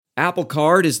Apple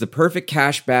Card is the perfect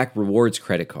cashback rewards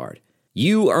credit card.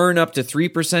 You earn up to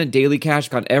 3% daily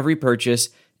cash on every purchase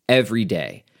every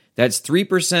day. That's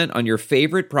 3% on your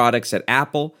favorite products at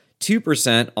Apple,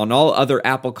 2% on all other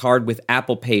Apple Card with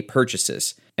Apple Pay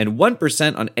purchases, and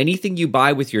 1% on anything you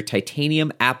buy with your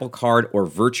titanium Apple Card or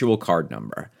virtual card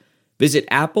number. Visit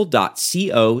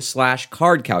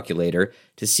apple.co/card calculator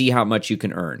to see how much you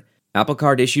can earn. Apple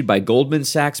Card issued by Goldman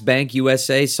Sachs Bank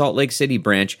USA, Salt Lake City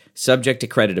branch, subject to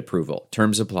credit approval.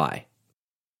 Terms apply.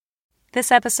 This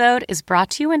episode is brought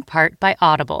to you in part by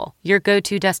Audible, your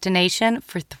go-to destination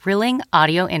for thrilling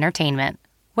audio entertainment.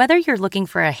 Whether you're looking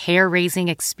for a hair-raising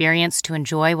experience to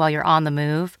enjoy while you're on the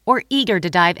move or eager to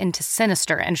dive into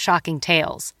sinister and shocking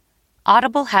tales,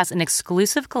 Audible has an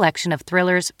exclusive collection of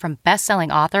thrillers from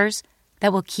best-selling authors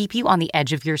that will keep you on the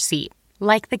edge of your seat,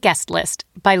 like The Guest List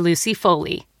by Lucy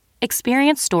Foley.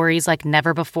 Experience stories like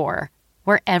never before,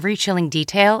 where every chilling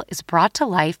detail is brought to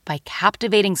life by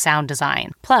captivating sound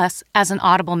design. Plus, as an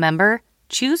Audible member,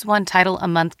 choose one title a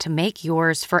month to make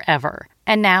yours forever.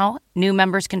 And now, new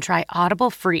members can try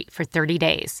Audible free for 30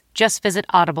 days. Just visit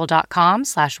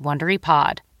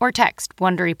audible.com/WonderyPod or text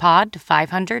WonderyPod to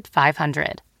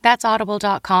 500-500. That's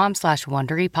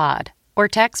audible.com/WonderyPod or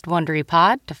text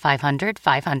WonderyPod to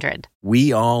 500-500.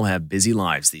 We all have busy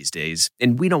lives these days,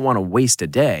 and we don't want to waste a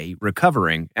day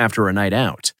recovering after a night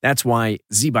out. That's why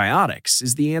Z-Biotics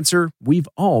is the answer we've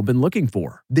all been looking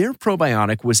for. Their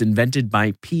probiotic was invented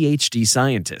by PhD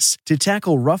scientists to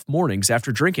tackle rough mornings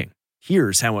after drinking.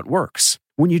 Here's how it works.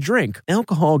 When you drink,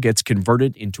 alcohol gets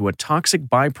converted into a toxic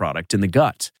byproduct in the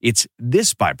gut. It's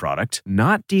this byproduct,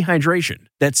 not dehydration,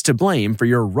 that's to blame for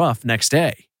your rough next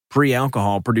day.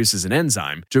 Pre-alcohol produces an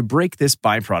enzyme to break this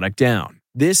byproduct down.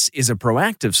 This is a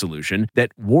proactive solution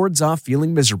that wards off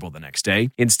feeling miserable the next day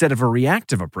instead of a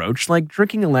reactive approach like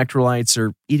drinking electrolytes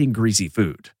or eating greasy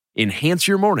food. Enhance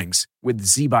your mornings with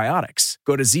Z-Biotics.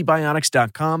 Go to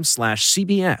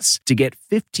zbiotics.com/CBS to get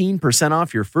 15%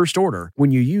 off your first order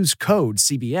when you use code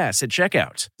CBS at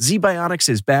checkout. Z-Biotics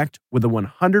is backed with a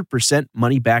 100%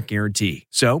 money-back guarantee.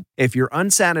 So, if you're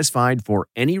unsatisfied for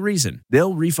any reason,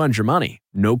 they'll refund your money.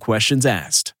 No questions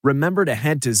asked. Remember to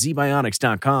head to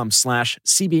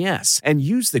zbiotics.com/CBS and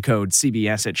use the code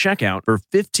CBS at checkout for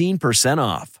 15%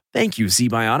 off. Thank you,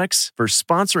 Z-Biotics, for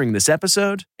sponsoring this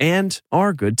episode and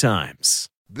our good times.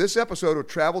 This episode of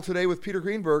Travel Today with Peter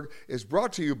Greenberg is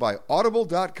brought to you by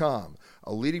Audible.com,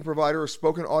 a leading provider of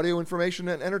spoken audio information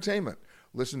and entertainment.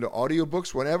 Listen to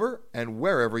audiobooks whenever and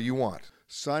wherever you want.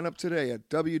 Sign up today at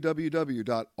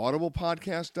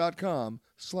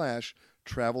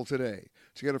www.audiblepodcast.com/travel today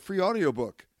to get a free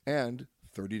audiobook and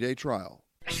 30-day trial.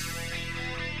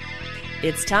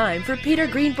 It's time for Peter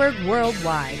Greenberg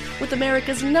Worldwide with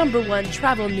America's #1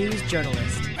 travel news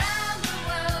journalist.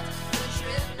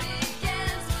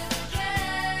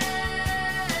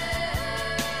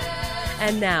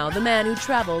 And now, the man who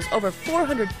travels over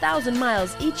 400,000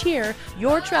 miles each year,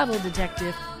 your travel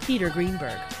detective, Peter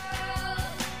Greenberg.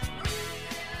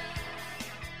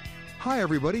 Hi,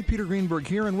 everybody. Peter Greenberg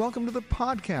here, and welcome to the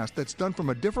podcast that's done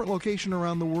from a different location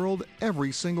around the world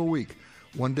every single week.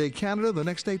 One day Canada, the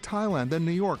next day Thailand, then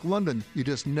New York, London. You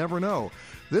just never know.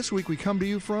 This week we come to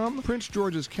you from Prince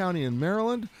George's County in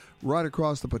Maryland, right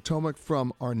across the Potomac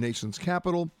from our nation's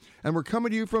capital, and we're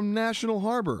coming to you from National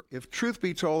Harbor. If truth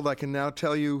be told, I can now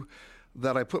tell you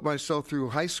that I put myself through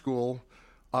high school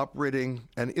operating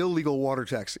an illegal water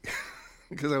taxi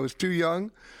because I was too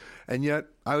young, and yet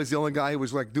I was the only guy who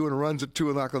was like doing runs at 2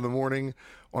 o'clock in the morning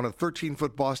on a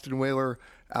 13-foot Boston whaler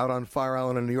out on Fire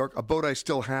Island in New York, a boat I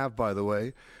still have, by the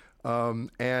way. You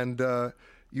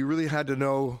really had to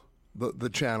know the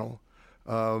channel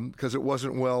because it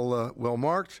wasn't well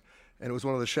marked, and it was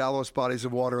one of the shallowest bodies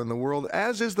of water in the world,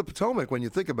 as is the Potomac when you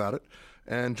think about it.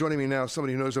 And joining me now,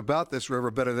 somebody who knows about this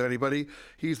river better than anybody.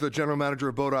 He's the general manager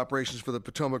of boat operations for the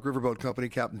Potomac Riverboat Company,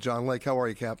 Captain John Lake. How are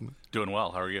you, Captain? Doing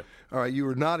well. How are you? All right. You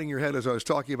were nodding your head as I was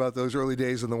talking about those early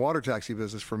days in the water taxi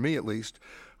business, for me at least.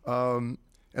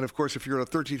 And, of course, if you're on a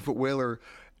 13-foot whaler,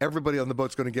 everybody on the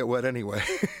boat's going to get wet anyway.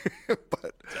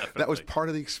 But Definitely. That was part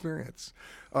of the experience.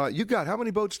 You got how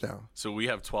many boats now? So we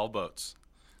have 12 boats.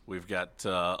 We've got,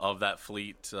 of that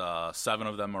fleet, 7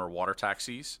 of them are water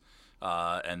taxis.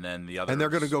 And then the others. And they're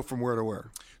going to go from where to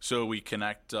where? So we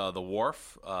connect the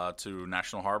wharf to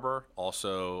National Harbor,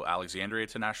 also Alexandria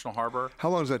to National Harbor. How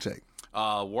long does that take?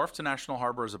 Wharf to National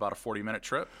Harbor is about a 40-minute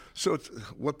trip. So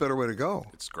what better way to go?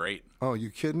 It's great. Oh, you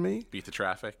kidding me? Beat the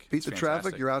traffic. Beat the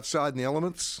traffic. You're outside in the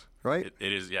elements, right?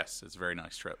 It is, yes. It's a very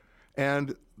nice trip.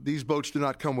 And these boats do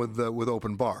not come with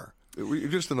open bar. You're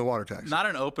just in the water taxi. Not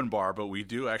an open bar, but we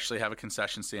do actually have a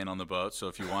concession stand on the boat. So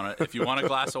if you want a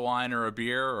glass of wine or a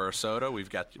beer or a soda, we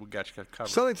got you covered.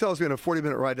 Something tells me in a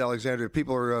 40-minute ride to Alexandria,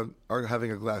 people are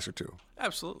having a glass or two.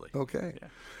 Absolutely. Okay.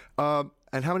 Yeah.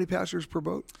 And how many passengers per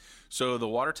boat? So the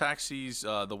water taxis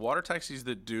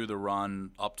that do the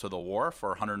run up to the wharf are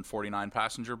 149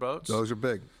 passenger boats. Those are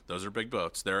big. Those are big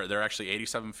boats. They're actually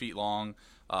 87 feet long.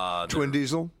 Twin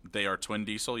diesel? They are twin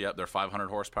diesel. Yep, they're 500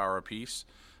 horsepower apiece.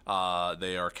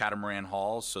 They are catamaran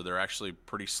hulls, so they're actually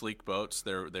pretty sleek boats.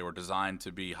 They were designed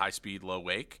to be high speed, low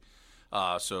wake.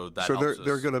 So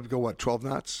they're going to go what, 12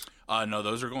 knots? No,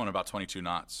 those are going about 22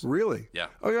 knots. Really? Yeah.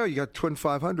 Oh yeah, you got twin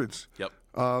 500s. Yep.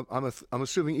 I'm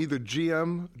assuming either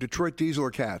GM, Detroit Diesel,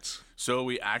 or Cats. So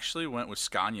we actually went with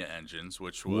Scania engines,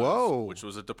 which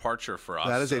was a departure for us.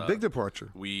 That is a big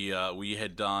departure. We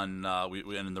had done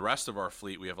and in the rest of our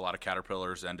fleet we have a lot of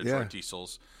Caterpillars and Detroit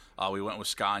Diesels. We went with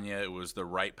Scania. It was the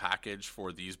right package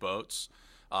for these boats.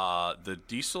 The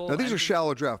diesel. Now these are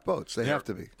shallow draft boats. They have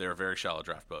to be. They're very shallow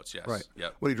draft boats. Yes. Right.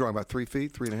 Yep. What are you drawing? About 3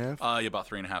 feet, 3.5? Yeah, about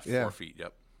 3.5, 4 feet.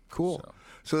 Yep. Cool.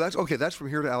 So that's okay. That's from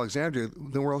here to Alexandria.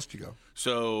 Then where else do you go?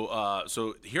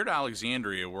 So here to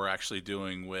Alexandria, we're actually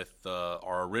doing with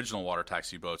our original water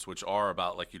taxi boats, which are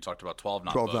about, like you talked about, 12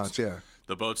 knot 12 boats. knots, yeah.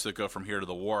 The boats that go from here to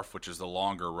the wharf, which is the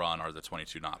longer run, are the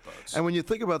 22 knot boats. And when you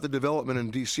think about the development in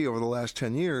D.C. over the last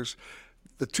 10 years,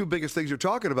 the two biggest things you're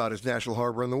talking about is National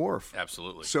Harbor and the wharf.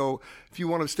 Absolutely. So if you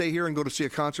want to stay here and go to see a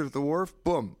concert at the wharf,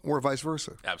 boom, or vice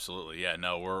versa. Absolutely. Yeah.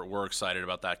 No, we're excited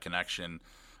about that connection.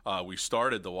 We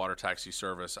started the water taxi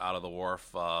service out of the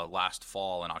wharf last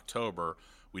fall in October.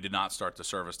 We did not start the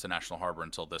service to National Harbor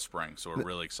until this spring, so we're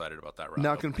really excited about that route.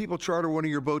 Now, can people charter one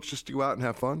of your boats just to go out and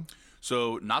have fun?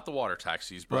 So not the water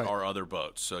taxis, but our other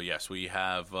boats. So yes, we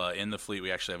have in the fleet.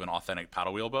 We actually have an authentic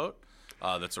paddle wheel boat.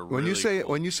 That's a when you say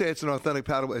it's an authentic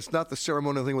paddle, it's not the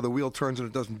ceremonial thing where the wheel turns and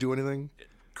it doesn't do anything.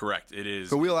 Correct. It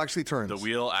is. The wheel actually turns. The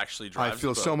wheel actually drives. I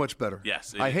feel so much better.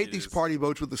 Yes. I hate these party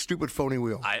boats with the stupid phony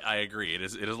wheel. I agree. It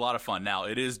is a lot of fun. Now,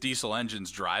 it is diesel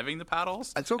engines driving the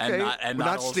paddles. That's okay. And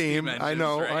not steam. engines, I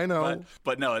know. right? I know.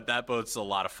 But no, that boat's a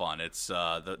lot of fun. It's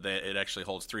it actually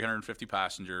holds 350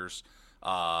 passengers.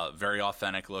 Very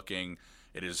authentic looking.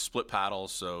 It is split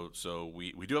paddles, so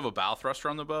we do have a bow thruster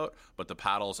on the boat, but the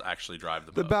paddles actually drive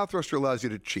the boat. The bow thruster allows you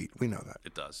to cheat. We know that.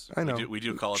 It does. I know. We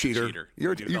do call it cheater. a cheater.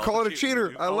 You call it a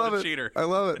cheater. I love it. Cheater. I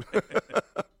love it.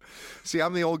 See,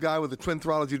 I'm the old guy with the twin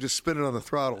throttles. You just spin it on the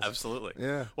throttles. Absolutely.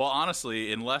 Yeah. Well,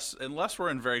 honestly, unless we're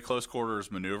in very close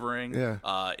quarters maneuvering,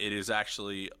 it is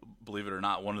actually, believe it or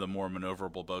not, one of the more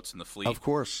maneuverable boats in the fleet. Of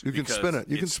course. You can spin it.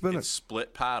 It's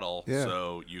split paddle,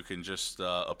 so you can just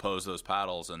oppose those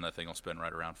paddles and that thing will spin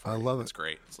right around for you. I love it. It's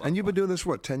great. And you've been doing this,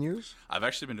 what, 10 years? I've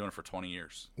actually been doing it for 20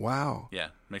 years. Wow. Yeah.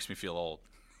 Makes me feel old.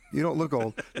 You don't look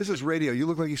old. This is radio. You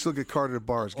look like you still get carded at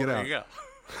bars. Get out. There you go.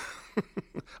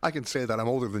 I can say that. I'm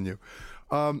older than you.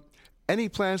 Any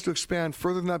plans to expand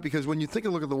further than that? Because when you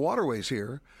look at the waterways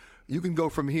here, you can go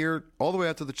from here all the way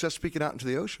out to the Chesapeake and out into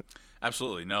the ocean.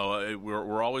 Absolutely. No,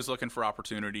 we're always looking for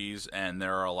opportunities, and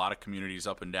there are a lot of communities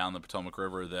up and down the Potomac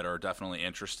River that are definitely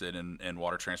interested in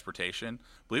water transportation.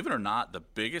 Believe it or not, the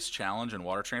biggest challenge in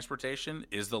water transportation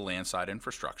is the landside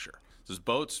infrastructure. There's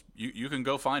boats. You can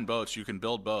go find boats. You can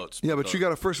build boats. Yeah, but you got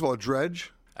to, first of all,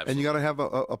 dredge. Absolutely. And you got to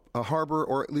have a harbor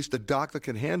or at least a dock that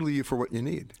can handle you for what you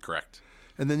need. Correct.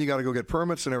 And then you got to go get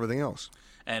permits and everything else.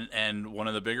 And one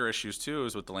of the bigger issues, too,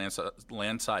 is with the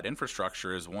landside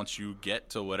infrastructure is once you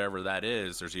get to whatever that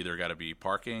is, there's either got to be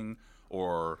parking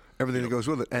or everything that goes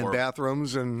with it, and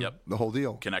bathrooms and the whole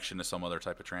deal. Connection to some other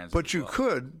type of transit. But you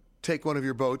could take one of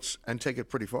your boats and take it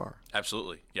pretty far.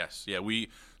 Absolutely, yes. Yeah,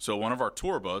 so one of our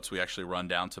tour boats, we actually run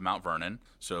down to Mount Vernon.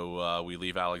 So we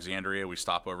leave Alexandria, we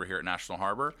stop over here at National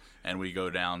Harbor, and we go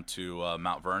down to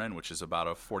Mount Vernon, which is about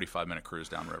a 45-minute cruise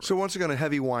downriver. So once again, a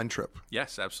heavy wine trip.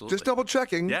 Yes, absolutely. Just double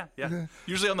checking. Yeah.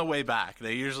 Usually on the way back.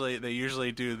 They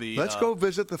usually do the... Let's go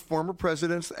visit the former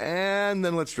presidents, and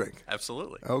then let's drink.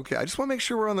 Absolutely. Okay, I just want to make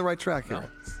sure we're on the right track here. No,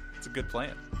 it's a good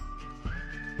plan.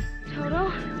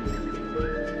 Toto,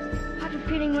 I have a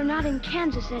feeling we're not in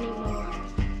Kansas anymore.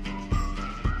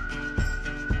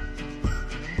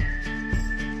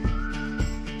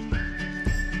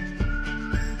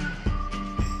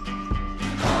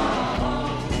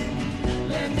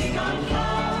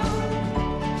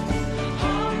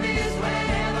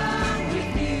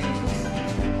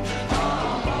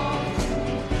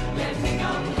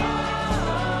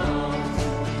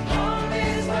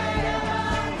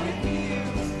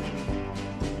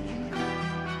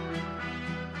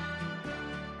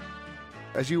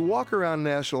 As you walk around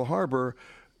National Harbor,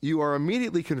 you are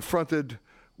immediately confronted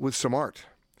with some art.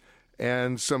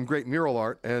 and some great mural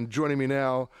art. And joining me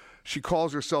now, she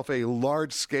calls herself a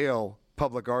large-scale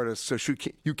public artist, so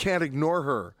you can't ignore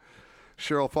her.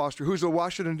 Cheryl Foster, who's a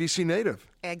Washington, D.C. native.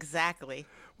 Exactly.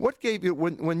 What gave you,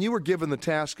 when you were given the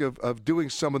task of doing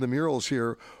some of the murals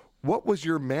here, what was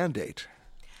your mandate?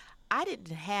 I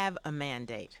didn't have a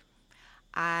mandate.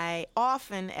 I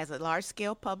often, as a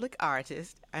large-scale public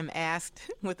artist, I'm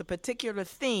asked with a particular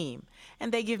theme,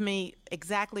 and they give me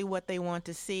exactly what they want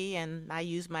to see, and I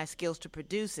use my skills to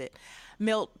produce it.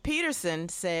 Milt Peterson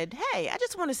said, hey, I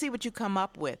just want to see what you come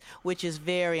up with, which is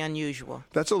very unusual.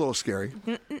 That's a little scary.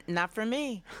 Not for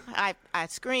me. I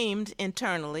screamed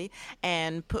internally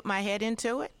and put my head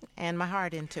into it and my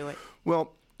heart into it.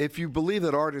 Well, if you believe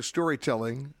that art is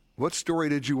storytelling, what story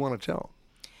did you want to tell?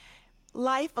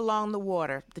 Life along the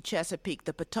water, the Chesapeake,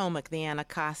 the Potomac, the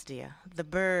Anacostia, the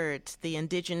birds, the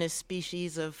indigenous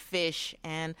species of fish,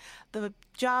 and the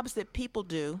jobs that people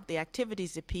do, the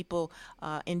activities that people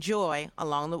enjoy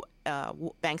along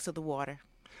the banks of the water.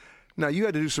 Now, you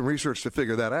had to do some research to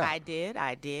figure that out. I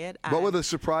did. What were the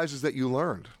surprises that you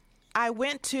learned? I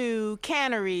went to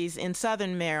canneries in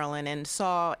southern Maryland and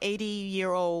saw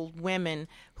 80-year-old women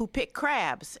who pick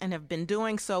crabs and have been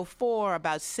doing so for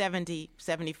about 70,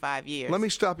 75 years. Let me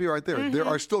stop you right there. There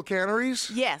are still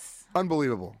canneries? Yes.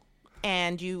 Unbelievable.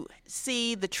 And you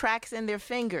see the tracks in their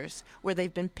fingers where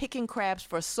they've been picking crabs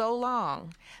for so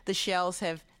long, the shells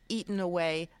have eaten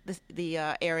away the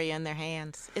area in their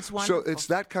hands. It's wonderful. So it's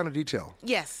that kind of detail?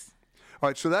 Yes. All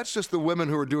right, so that's just the women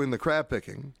who are doing the crab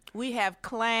picking. We have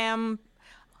clam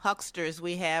hucksters,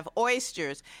 we have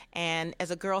oysters, and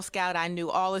as a Girl Scout, I knew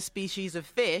all the species of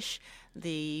fish,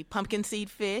 the pumpkin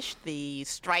seed fish, the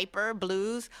striper,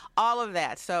 blues, all of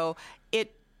that. So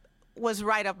it was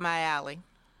right up my alley.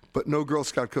 But no Girl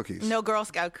Scout cookies. No Girl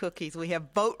Scout cookies. We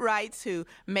have boatwrights who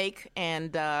make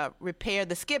and repair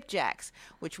the skipjacks,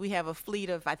 which we have a fleet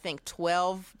of, I think,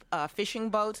 12 fishing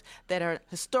boats that are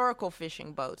historical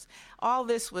fishing boats. All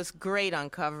this was great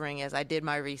uncovering as I did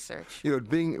my research. You know,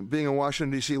 being a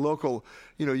Washington, D.C. local,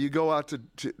 you know, you go out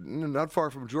to not far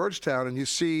from Georgetown and you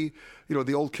see, you know,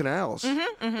 the old canals,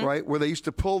 right, where they used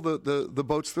to pull the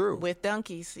boats through. With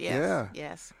donkeys, yes. Yeah.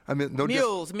 Yes. I mean,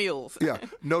 Mules. Yeah,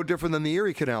 no different than the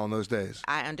Erie Canal in those days.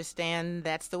 I understand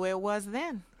that's the way it was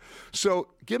then. So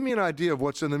give me an idea of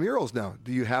what's in the murals now.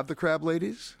 Do you have the crab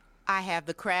ladies? I have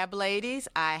the crab ladies.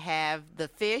 I have the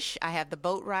fish. I have the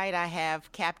boatwright. I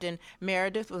have Captain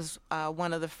Meredith, was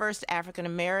one of the first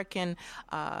African-American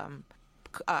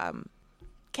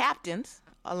captains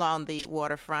along the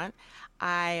waterfront.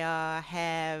 I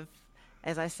have,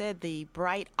 as I said, the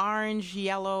bright orange,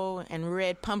 yellow, and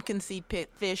red pumpkin seed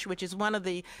fish, which is one of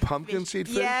the pumpkin seed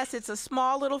fish. Yes, it's a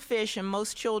small little fish, and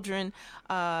most children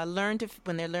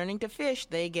when they're learning to fish,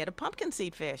 they get a pumpkin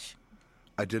seed fish.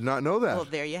 I did not know that. Well,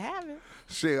 there you have it.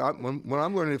 See, when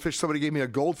I'm learning to fish, somebody gave me a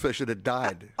goldfish and it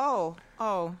died. Yeah.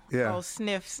 Oh,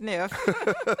 sniff.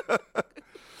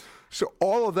 So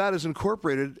all of that is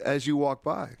incorporated as you walk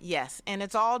by. Yes, and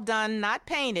it's all done, not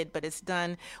painted, but it's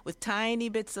done with tiny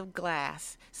bits of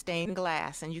glass, stained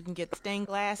glass, and you can get stained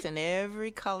glass in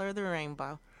every color of the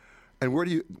rainbow. And where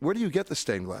do you get the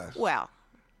stained glass? Well,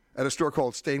 at a store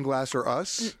called Stained Glass or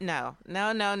Us? No.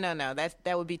 That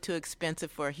would be too expensive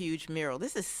for a huge mural.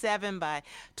 This is 7 by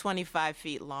 25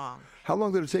 feet long. How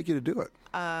long did it take you to do it?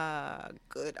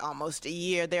 Almost a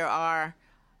year. There are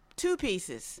 2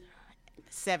 pieces.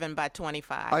 7 by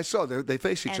 25. I saw they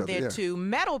face each other. And there are 2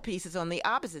 metal pieces on the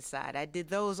opposite side. I did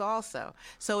those also.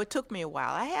 So it took me a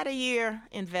while. I had a year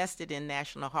invested in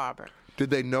National Harbor. Did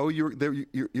they know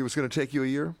it was going to take you a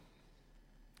year?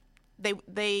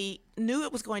 They knew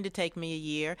it was going to take me a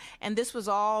year, and this was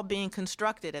all being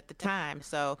constructed at the time.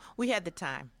 So we had the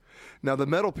time. Now the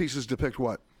metal pieces depict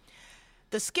what?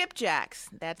 The skipjacks.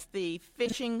 That's the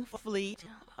fishing fleet,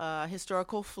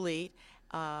 historical fleet.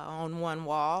 On one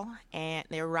wall, and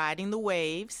they're riding the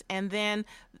waves. And then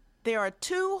there are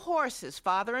 2 horses,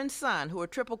 father and son, who are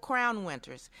Triple Crown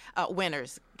winners,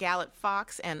 Gallant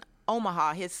Fox and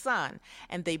Omaha, his son.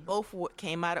 And they both were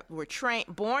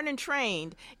born and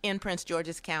trained in Prince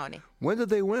George's County. When did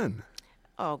they win?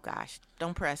 Oh, gosh,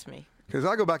 don't press me. Because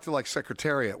I go back to like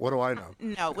Secretariat. What do I know?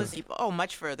 No, it was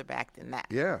much further back than that.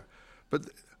 Yeah, but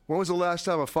when was the last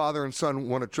time a father and son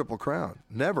won a Triple Crown?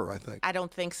 Never, I think. I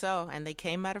don't think so. And they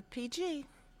came out of PG.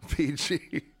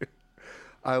 PG.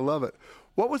 I love it.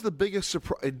 What was the biggest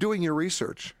surprise, doing your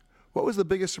research, what was the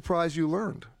biggest surprise you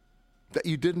learned that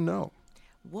you didn't know?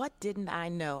 What didn't I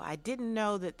know? I didn't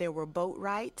know that there were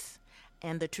boatwrights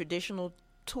and the traditional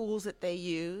tools that they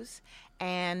use.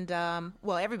 And,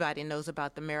 well, everybody knows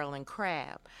about the Maryland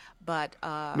crab, but...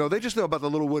 No, they just know about the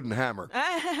little wooden hammer.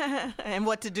 and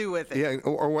what to do with it. Yeah,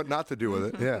 or what not to do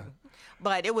with it, yeah.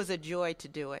 But it was a joy to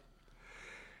do it.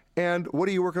 And what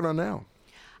are you working on now?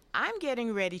 I'm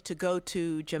getting ready to go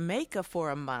to Jamaica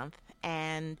for a month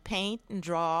and paint and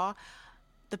draw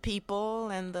the people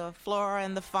and the flora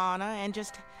and the fauna and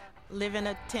just live in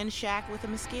a tin shack with a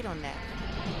mosquito net.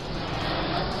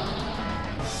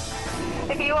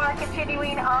 If you are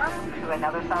continuing on to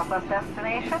another Southwest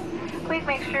destination, please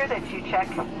make sure that you check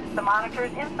the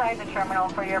monitors inside the terminal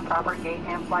for your proper gate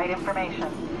and flight information.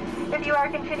 If you are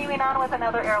continuing on with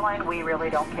another airline, we really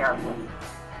don't care.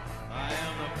 I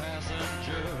am the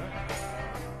passenger,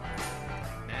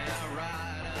 and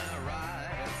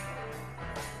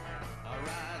I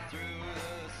ride through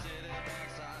the city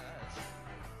backsides.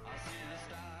 I see the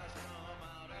stars come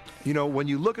out. You know, when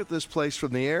you look at this place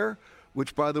from the air,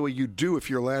 which, by the way, you do if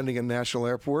you're landing in National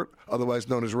Airport, otherwise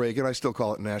known as Reagan. I still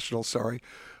call it National, sorry.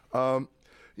 You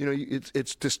know,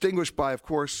 it's distinguished by, of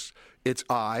course, its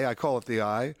eye. I call it the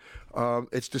eye.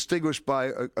 It's distinguished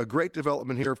by a great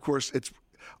development here. Of course,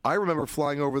 I remember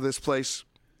flying over this place,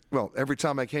 well, every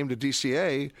time I came to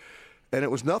DCA, and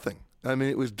it was nothing. I mean,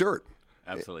 it was dirt.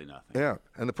 Absolutely nothing. Yeah,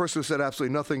 and the person who said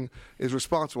absolutely nothing is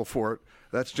responsible for it.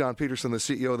 That's John Peterson, the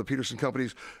CEO of the Peterson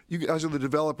Companies. You guys are the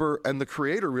developer and the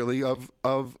creator, really, of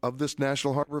this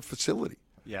National Harbor facility.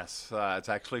 Yes, it's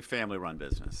actually a family-run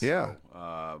business. Yeah.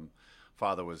 So,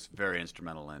 Father was very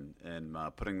instrumental in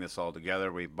putting this all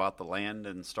together. We bought the land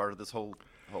and started this whole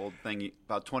thing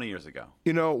about 20 years ago.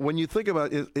 You know, when you think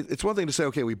about it, it's one thing to say,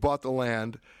 okay, we bought the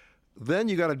land. Then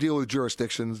you got to deal with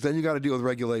jurisdictions. Then you got to deal with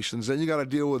regulations. Then you got to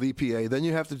deal with EPA. Then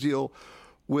you have to deal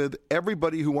with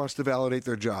everybody who wants to validate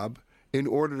their job in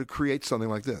order to create something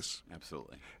like this.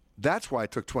 Absolutely. That's why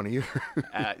it took 20 years.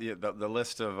 The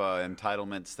list of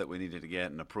entitlements that we needed to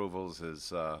get and approvals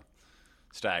is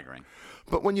staggering.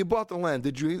 But when you bought the land,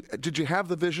 did you have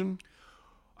the vision?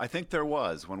 I think there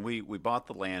was. When we bought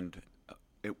the land,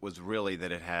 it was really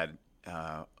that it had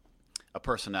a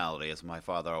personality, as my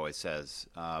father always says.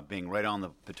 Being right on the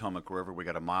Potomac River, we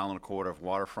got 1.25 miles of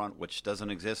waterfront, which doesn't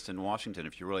exist in Washington.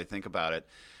 If you really think about it,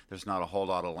 there's not a whole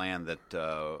lot of land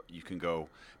that you can go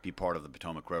be part of the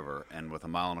Potomac River. And with 1.25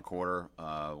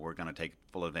 miles, we're going to take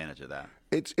full advantage of that.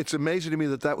 It's amazing to me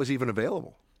that was even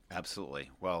available. Absolutely.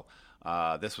 Well,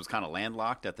 this was kind of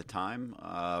landlocked at the time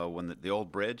when the old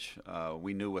bridge.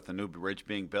 We knew with the new bridge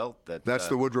being built that's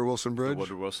the Woodrow Wilson Bridge. The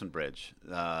Woodrow Wilson Bridge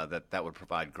that would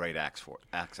provide great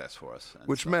access for us,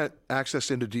 which meant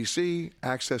access into D.C.,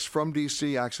 access from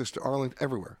D.C., access to Arlington,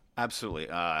 everywhere. Absolutely.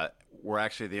 We're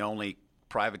actually the only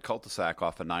private cul-de-sac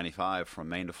off of 95 from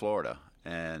Maine to Florida.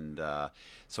 And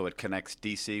so it connects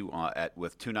D.C.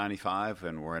 With 295,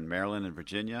 and we're in Maryland and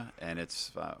Virginia. And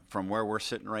it's from where we're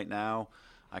sitting right now,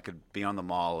 I could be on the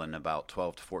mall in about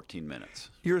 12 to 14 minutes.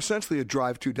 You're essentially a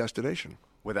drive-to destination.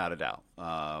 Without a doubt.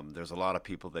 There's a lot of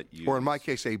people that use... Or in my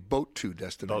case, a boat-to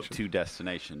destination. Boat-to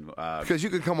destination. Because you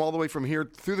can come all the way from here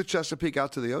through the Chesapeake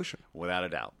out to the ocean. Without a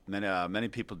doubt. Many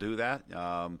people do that.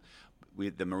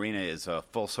 The marina is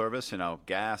full service,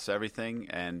 gas, everything,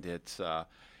 and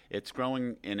it's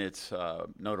growing in its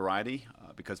notoriety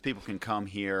because people can come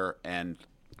here and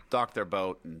dock their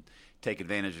boat and take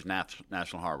advantage of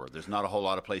National Harbor. There's not a whole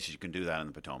lot of places you can do that in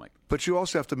the Potomac. But you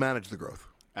also have to manage the growth.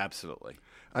 Absolutely.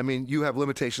 I mean, you have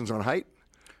limitations on height.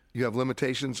 You have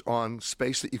limitations on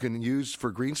space that you can use for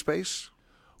green space.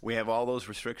 We have all those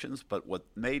restrictions, but what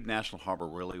made National Harbor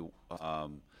really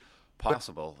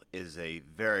possible is a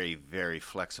very, very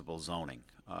flexible zoning.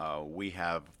 We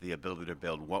have the ability to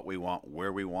build what we want,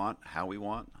 where we want, how we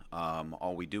want.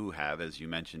 All we do have, as you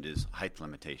mentioned, is height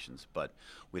limitations, but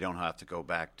we don't have to go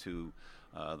back to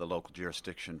the local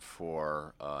jurisdiction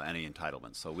for any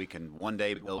entitlements. So we can one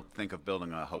day think of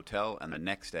building a hotel, and the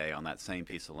next day on that same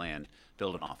piece of land,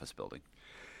 build an office building.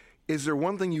 Is there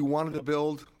one thing you wanted to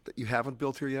build that you haven't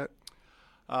built here yet?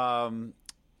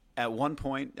 At one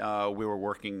point, we were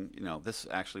working, this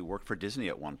actually worked for Disney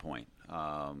at one point.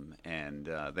 And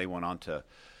they went on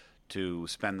to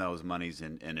spend those monies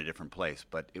in a different place.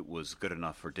 But it was good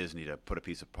enough for Disney to put a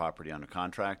piece of property under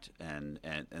contract and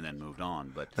then moved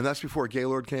on. And that's before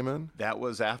Gaylord came in? That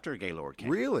was after Gaylord came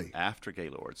in. Really? After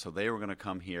Gaylord. So they were going to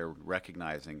come here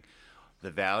recognizing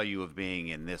the value of being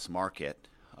in this market.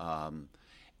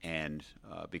 And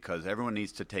because everyone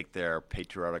needs to take their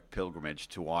patriotic pilgrimage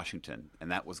to Washington,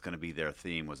 and that was going to be their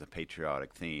theme, was a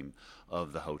patriotic theme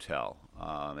of the hotel.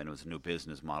 And it was a new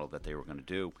business model that they were going to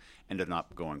do, ended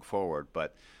up going forward.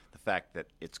 But the fact that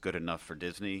it's good enough for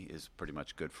Disney is pretty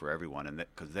much good for everyone, and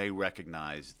because they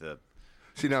recognize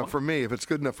See, now for me, if it's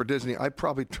good enough for Disney, I'd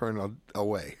probably turn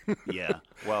away. Yeah.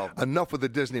 Well, Enough with the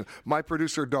Disney. My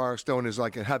producer, Dara Stone, is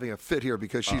like having a fit here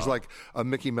because she's like a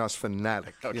Mickey Mouse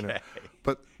fanatic. You know?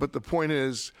 Okay. But the point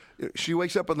is, she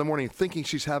wakes up in the morning thinking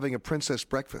she's having a princess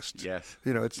breakfast. Yes.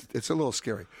 You know, it's a little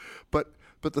scary. But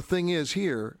the thing is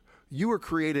here, you are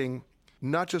creating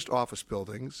not just office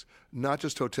buildings, not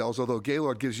just hotels, although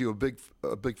Gaylord gives you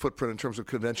a big footprint in terms of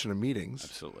convention and meetings.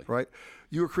 Absolutely. Right?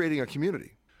 You are creating a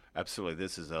community. Absolutely.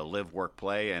 This is a live, work,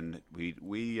 play, and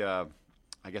we I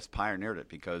guess, pioneered it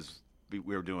because we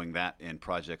were doing that in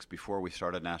projects before we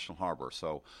started National Harbor.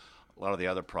 So a lot of the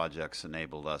other projects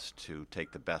enabled us to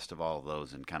take the best of all of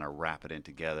those and kind of wrap it in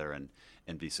together and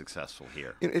be successful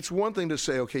here. It's one thing to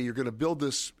say, okay, you're going to build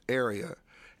this area,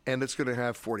 and it's going to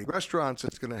have 40 restaurants,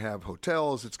 it's going to have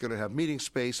hotels, it's going to have meeting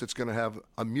space, it's going to have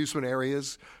amusement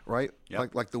areas, right?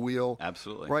 Yep. Like the Wheel.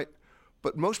 Absolutely. Right?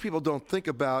 But most people don't think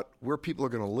about where people are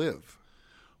going to live.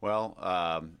 Well,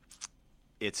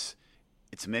 it's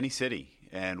a mini city,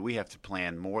 and we have to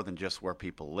plan more than just where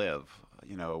people live.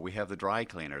 You know, we have the dry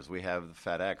cleaners, we have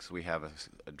FedEx, we have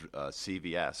a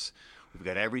CVS. We've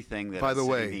got everything that a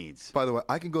city needs. By the way,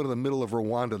 I can go to the middle of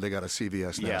Rwanda. They got a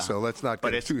CVS now, Yeah. so let's not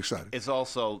get too excited. It's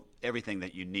also everything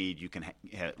that you need. You can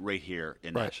have right here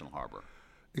in National Harbor.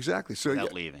 Exactly. So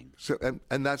without leaving. So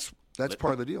and that's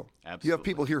part of the deal. Absolutely. You have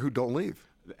people here who don't leave.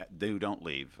 They don't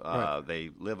leave. Right. They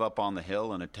live up on the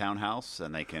hill in a townhouse,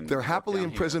 and They're work happily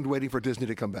down imprisoned, waiting for Disney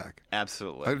to come back.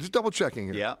 Absolutely. I'm just double checking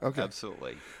here. Yeah. Okay.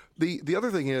 Absolutely. The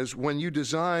other thing is, when you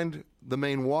designed the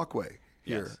main walkway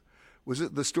here, Yes. was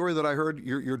it the story that I heard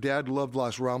your dad loved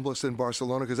Las Ramblas in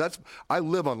Barcelona? Because I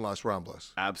live on Las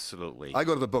Ramblas. Absolutely. I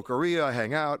go to the Boqueria, I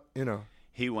hang out, you know.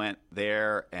 He went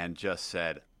there and just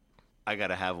said, "I got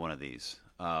to have one of these."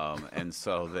 And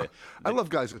so I love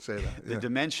guys that say that. The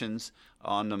dimensions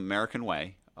on the American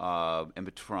Way,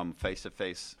 and from face to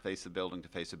face of building to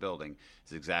face of building,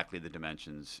 is exactly the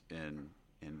dimensions in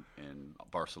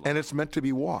Barcelona. And it's meant to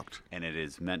be walked. And it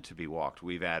is meant to be walked.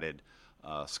 We've added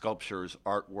sculptures,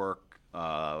 artwork,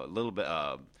 a little bit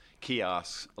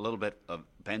kiosks, a little bit of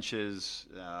benches.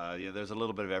 There's a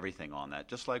little bit of everything on that.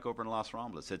 Just like over in Las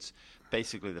Ramblas, it's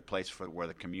basically the place where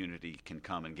the community can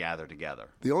come and gather together.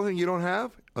 The only thing you don't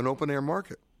have, an open air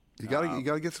market. You got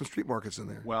to get some street markets in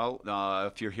there. Well,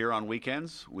 if you're here on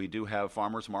weekends, we do have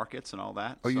farmers markets and all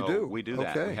that. Oh, you do? We do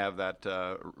that. Okay. We have that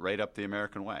right up the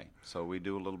American Way. So we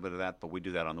do a little bit of that, but we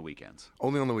do that on the weekends.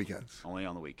 Only on the weekends. Only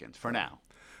on the weekends for now.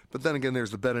 But then again,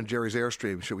 there's the Ben and Jerry's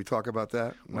Airstream. Should we talk about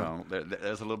that? No. Well,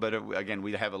 there's a little bit of, again,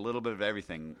 we have a little bit of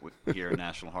everything here in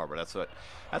National Harbor. That's what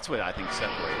I think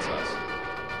separates us.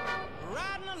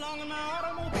 Riding along in my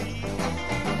automobile,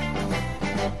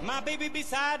 my baby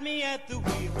beside me at the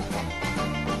wheel,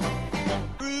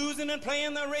 cruising and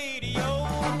playing the radio,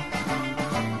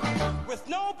 with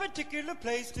no particular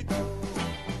place to go.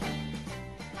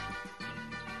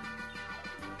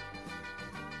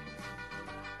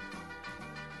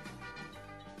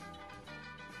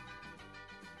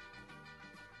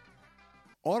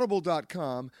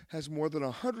 Audible.com has more than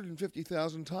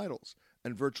 150,000 titles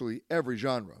and virtually every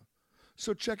genre.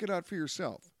 So check it out for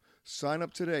yourself. Sign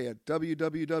up today at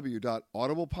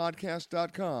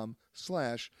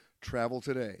www.audiblepodcast.com/travel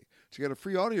today to get a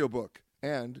free audiobook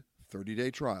and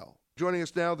 30-day trial. Joining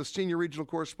us now, the senior regional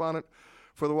correspondent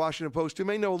for the Washington Post, who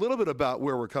may know a little bit about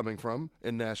where we're coming from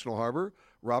in National Harbor,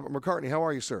 Robert McCartney. How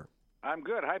are you, sir? I'm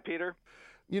good. Hi, Peter.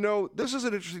 You know, this is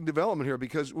an interesting development here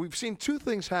because we've seen two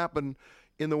things happen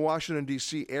in the Washington,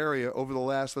 D.C. area over the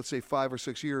last, let's say, 5 or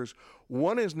 6 years.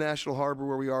 One is National Harbor,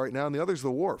 where we are right now, and the other is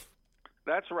the wharf.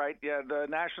 That's right. Yeah, the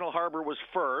National Harbor was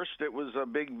first. It was a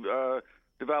big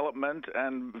development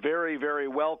and very, very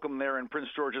welcome there in Prince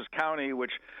George's County,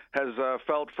 which has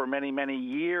felt for many, many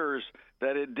years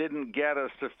that it didn't get a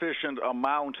sufficient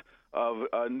amount of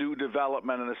new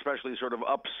development and especially sort of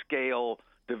upscale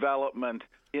development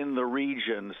in the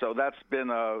region. So that's been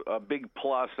a big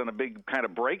plus and a big kind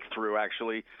of breakthrough,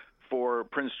 actually, for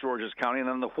Prince George's County. And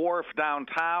then the wharf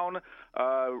downtown,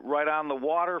 right on the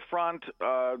waterfront,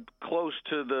 close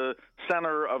to the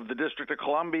center of the District of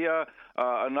Columbia,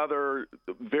 another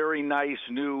very nice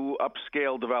new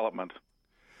upscale development.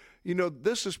 You know,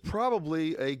 this is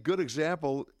probably a good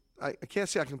example. I can't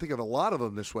say I can think of a lot of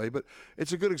them this way, but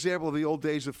it's a good example of the old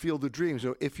days of Field of Dreams. You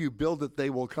know, if you build it, they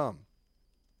will come.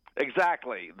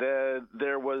 Exactly.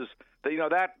 There was,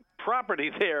 that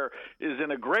property there is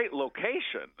in a great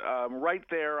location, right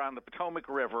there on the Potomac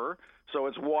River, so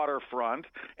it's waterfront,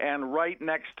 and right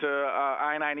next to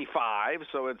I-95,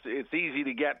 so it's easy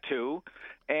to get to.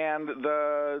 And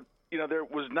the there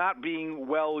was not being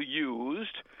well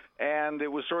used, and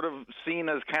it was sort of seen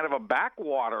as kind of a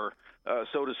backwater,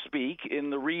 so to speak, in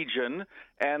the region.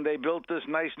 And they built this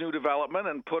nice new development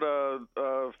and put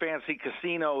a fancy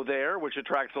casino there, which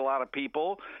attracts a lot of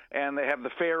people. And they have the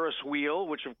Ferris wheel,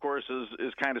 which of course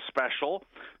is kind of special.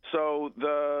 So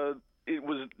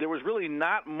there was really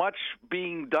not much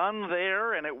being done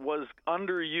there, and it was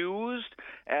underused.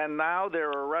 And now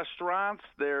there are restaurants.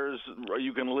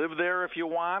 You can live there if you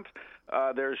want.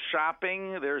 There's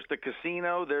shopping. There's the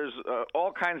casino. There's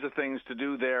all kinds of things to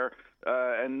do there,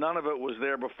 and none of it was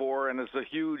there before. And it's a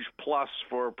huge plus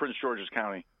for Prince George's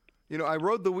County. I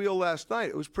rode the wheel last night.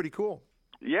 It was pretty cool.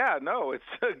 Yeah, no, it's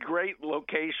a great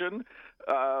location.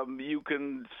 You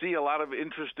can see a lot of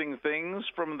interesting things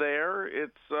from there.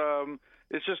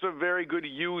 It's just a very good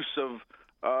use of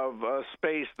a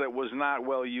space that was not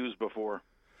well used before.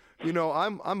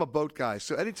 I'm a boat guy,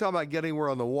 so anytime I get anywhere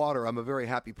on the water, I'm a very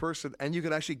happy person, and you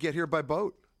can actually get here by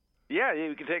boat. Yeah,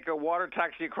 you can take a water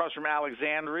taxi across from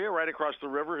Alexandria, right across the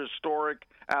river, historic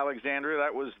Alexandria.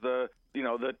 That was the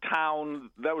town,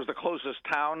 that was the closest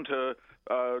town to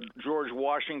George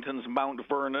Washington's Mount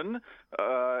Vernon,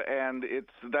 and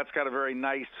that's got a very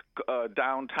nice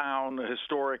downtown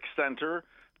historic center.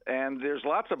 And there's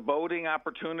lots of boating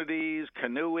opportunities,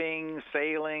 canoeing,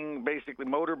 sailing, basically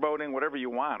motorboating, whatever you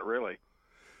want, really.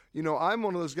 I'm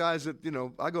one of those guys that,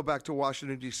 I go back to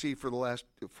Washington, D.C. for the last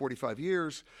 45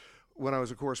 years when I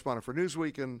was a correspondent for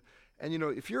Newsweek. And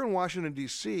if you're in Washington,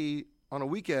 D.C. on a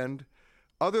weekend,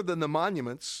 other than the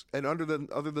monuments and other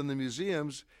than the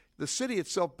museums, the city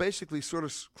itself basically sort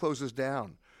of closes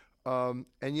down. And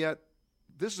yet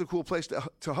this is a cool place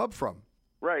to hub from.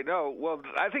 Right. No. Well,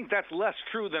 I think that's less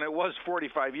true than it was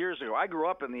 45 years ago. I grew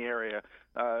up in the area,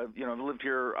 lived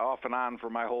here off and on for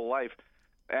my whole life,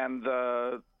 and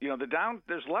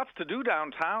there's lots to do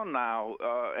downtown now,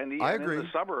 and even in the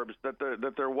suburbs that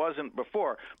there wasn't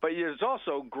before. But it's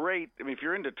also great. I mean, if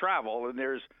you're into travel, and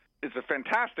it's a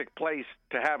fantastic place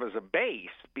to have as a base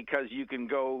because you can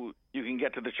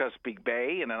get to the Chesapeake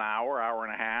Bay in an hour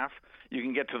and a half. You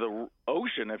can get to the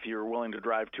ocean if you're willing to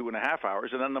drive 2.5 hours.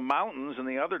 And then the mountains in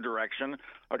the other direction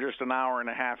are just an hour and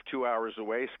a half, 2 hours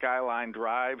away. Skyline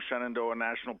Drive, Shenandoah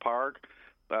National Park.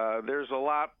 There's a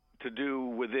lot to do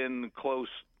within close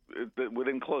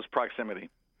proximity.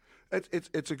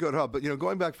 It's a good hub. But,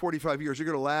 going back 45 years, you're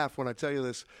going to laugh when I tell you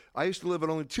this. I used to live in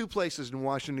only two places in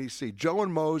Washington, D.C., Joe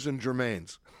and Moe's and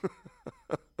Germain's.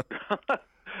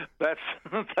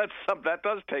 That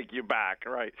does take you back,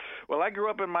 right? Well, I grew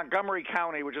up in Montgomery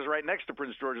County, which is right next to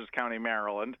Prince George's County,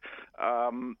 Maryland,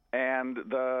 and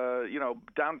the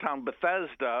downtown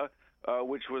Bethesda,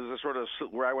 which was a sort of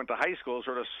where I went to high school,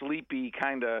 sort of sleepy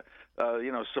kind of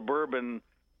suburban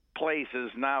place,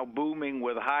 is now booming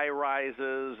with high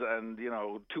rises and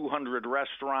 200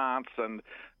 restaurants, and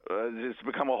it's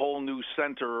become a whole new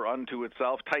center unto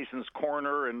itself. Tyson's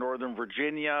Corner in Northern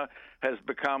Virginia has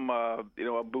become a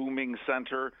booming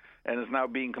center and is now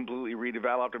being completely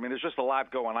redeveloped. I mean, there's just a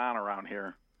lot going on around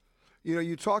here.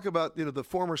 You talk about the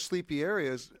former sleepy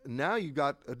areas. Now you've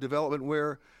got a development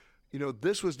where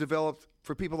this was developed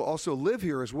for people to also live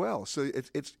here as well. So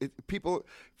for people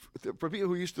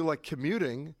who used to like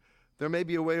commuting, there may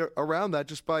be a way around that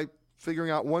just by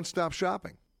figuring out one-stop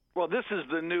shopping. Well, this is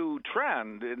the new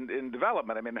trend in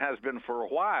development. I mean, it has been for a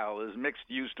while, is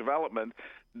mixed-use development.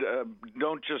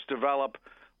 Don't just develop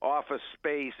office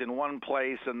space in one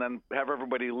place and then have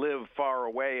everybody live far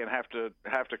away and have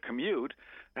to commute.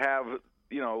 Have,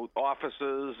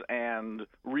 offices and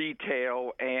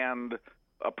retail and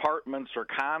apartments or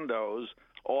condos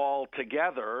all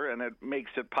together, and it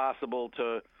makes it possible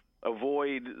to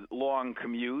avoid long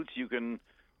commutes. You can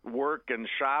work and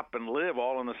shop and live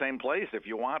all in the same place if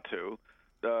you want to.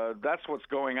 That's what's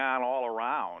going on all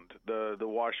around the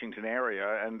Washington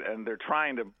area, and they're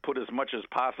trying to put as much as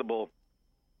possible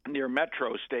near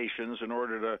metro stations in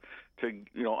order to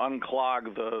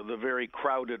unclog the very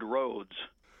crowded roads.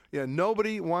 Yeah,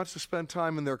 nobody wants to spend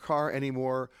time in their car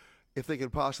anymore if they can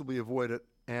possibly avoid it.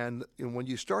 And when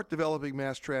you start developing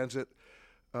mass transit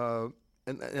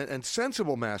and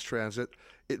sensible mass transit,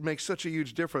 it makes such a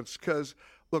huge difference. Because,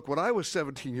 look, when I was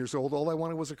 17 years old, all I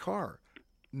wanted was a car.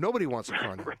 Nobody wants a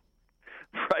car now.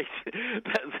 Right.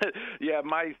 Yeah,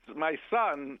 my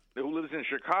son, who lives in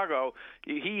Chicago,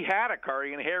 he had a car.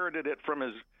 He inherited it from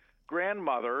his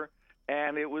grandmother,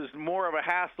 and it was more of a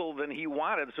hassle than he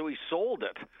wanted, so he sold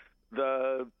it.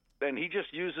 And he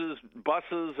just uses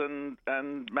buses and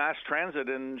mass transit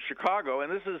in Chicago.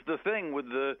 And this is the thing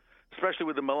especially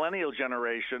with the millennial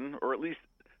generation, or at least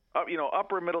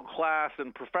upper middle class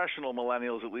and professional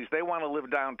millennials, at least, they want to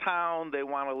live downtown. They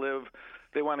want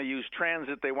to use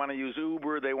transit. They want to use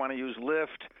Uber. They want to use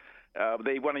Lyft.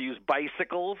 They want to use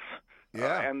bicycles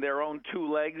and their own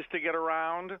two legs to get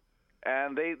around.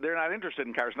 And they're not interested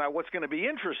in cars. Now, what's going to be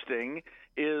interesting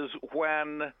is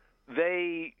when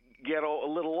they get a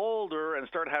little older and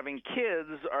start having kids,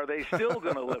 are they still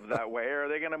going to live that way? Or are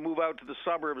they going to move out to the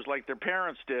suburbs like their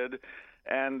parents did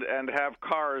and have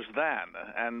cars then,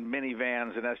 and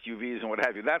minivans and SUVs and what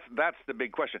have you? That's the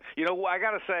big question. I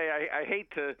got to say, I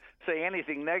hate to say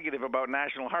anything negative about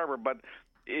National Harbor, but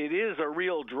it is a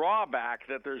real drawback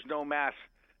that there's no mass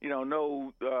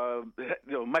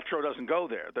Metro doesn't go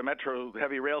there. The Metro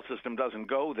heavy rail system doesn't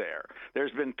go there.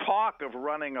 There's been talk of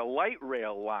running a light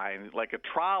rail line, like a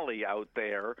trolley out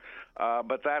there,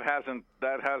 but that hasn't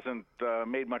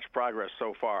made much progress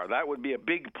so far. That would be a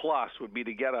big plus, would be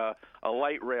to get a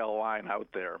light rail line out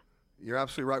there. You're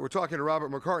absolutely right. We're talking to Robert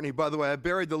McCartney. By the way, I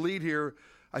buried the lead here.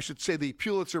 I should say the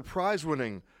Pulitzer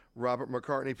Prize-winning Robert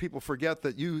McCartney. People forget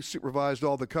that you supervised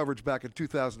all the coverage back in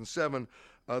 2007,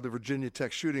 the Virginia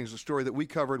Tech shootings, a story that we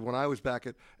covered when I was back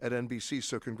at NBC.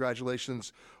 So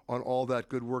congratulations on all that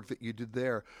good work that you did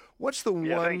there. What's the one?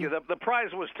 Thank you. The prize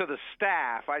was to the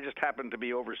staff. I just happened to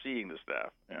be overseeing the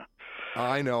staff. Yeah.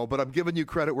 I know, but I'm giving you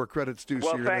credit where credit's due,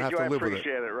 so you're going to have to live with it.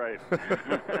 I appreciate it.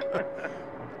 Right.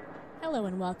 Hello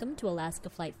and welcome to Alaska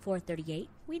Flight 438.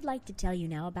 We'd like to tell you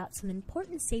now about some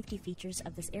important safety features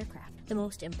of this aircraft. The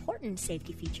most important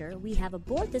safety feature we have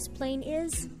aboard this plane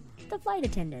is the flight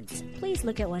attendants. Please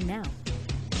look at one now.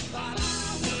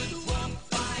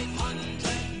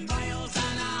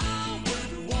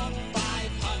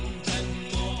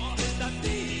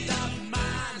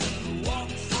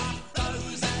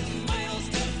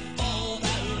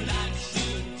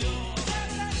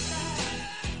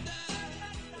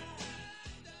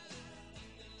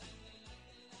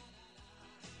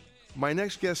 My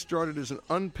next guest started as an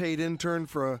unpaid intern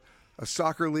for a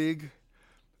soccer league,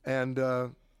 and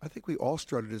I think we all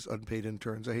started as unpaid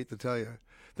interns, I hate to tell you.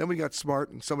 Then we got smart,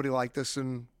 and somebody liked us,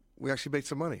 and we actually made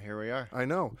some money. Here we are. I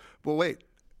know. Well, wait.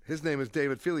 His name is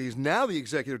David Feely. He's now the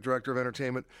Executive Director of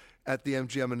Entertainment at the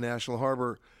MGM in National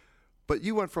Harbor. But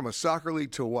you went from a soccer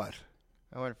league to what?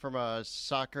 I went from a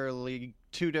soccer league,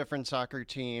 2 different soccer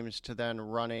teams, to then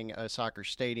running a soccer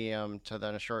stadium, to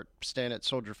then a short stint at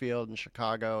Soldier Field in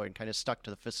Chicago, and kind of stuck to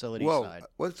the facility side.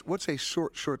 What's a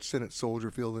short stint at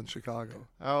Soldier Field in Chicago?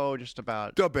 Oh, just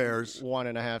about the Bears.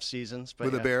 1.5 seasons. But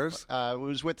with the Bears? It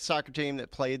was with the soccer team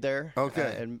that played there.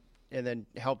 Okay. And then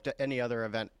helped at any other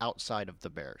event outside of the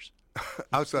Bears.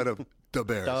 Outside of the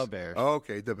Bears. The Bears.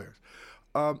 Okay, the Bears.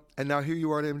 And now here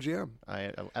you are at MGM.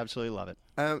 I absolutely love it.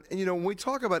 And, when we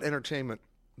talk about entertainment,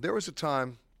 there was a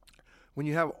time when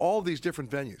you have all these different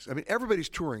venues. I mean, everybody's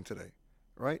touring today,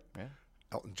 right? Yeah.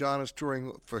 Elton John is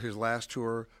touring for his last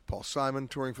tour. Paul Simon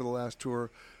touring for the last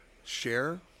tour.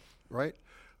 Cher, right?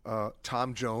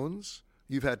 Tom Jones.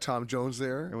 You've had Tom Jones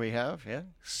there. We have, yeah.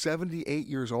 78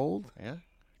 years old. Yeah.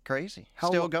 Crazy.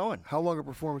 Still going. How long a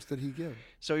performance did he give?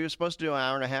 So he was supposed to do an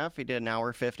hour and a half. He did an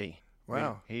hour 50.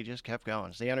 Wow. He just kept going.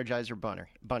 It's the Energizer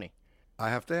Bunny. I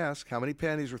have to ask, how many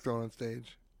panties were thrown on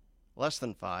stage? Less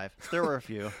than 5. There were a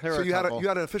few. You had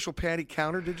an official panty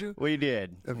counter, did you? We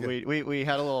did. Okay. We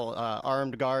had a little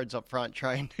armed guards up front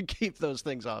trying to keep those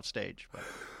things off stage. But.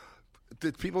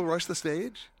 Did people rush the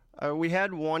stage? We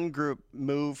had one group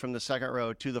move from the second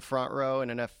row to the front row in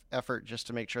an effort just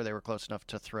to make sure they were close enough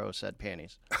to throw said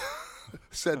panties.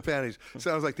 Said panties.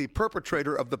 Sounds like the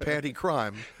perpetrator of the panty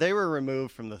crime. They were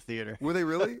removed from the theater. Were they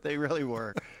really? They really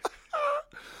were.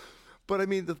 But, I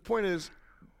mean, the point is,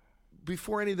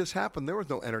 before any of this happened, there was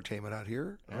no entertainment out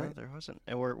here. No, right? There wasn't.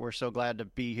 And we're so glad to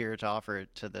be here to offer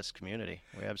it to this community.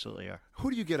 We absolutely are.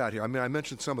 Who do you get out here? I mean, I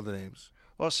mentioned some of the names.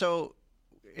 Well,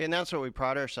 and that's what we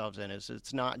pride ourselves in, is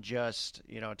it's not just,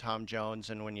 Tom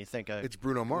Jones, and when you think of... It's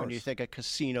Bruno Mars. When you think of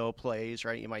casino plays,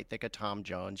 right, you might think of Tom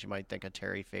Jones, you might think of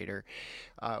Terry Fader.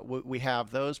 We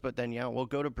have those, but then, we'll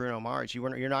go to Bruno Mars.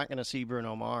 You're not going to see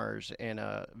Bruno Mars in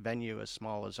a venue as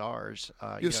small as ours.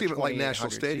 You'll see him at, like, National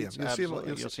Stadium. You'll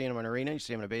see him in an arena, you'll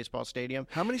see him in a baseball stadium.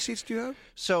 How many seats do you have?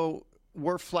 So...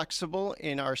 we're flexible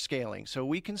in our scaling. So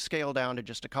we can scale down to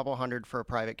just a couple hundred for a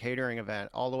private catering event,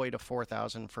 all the way to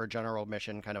 4,000 for a general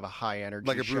admission, kind of a high-energy show.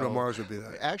 Like a Bruno Mars would be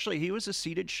that. Actually, he was a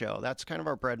seated show. That's kind of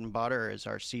our bread and butter, is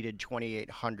our seated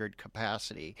 2,800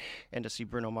 capacity. And to see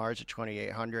Bruno Mars at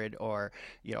 2,800, or,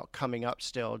 coming up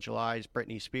still, July's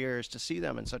Britney Spears, to see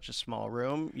them in such a small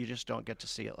room, you just don't get to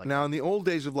see it like that. Now, in the old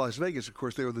days of Las Vegas, of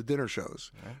course, they were the dinner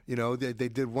shows. Right. They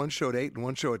did one show at 8 and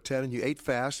one show at 10, and you ate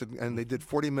fast, and they did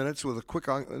 40 minutes with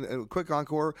a quick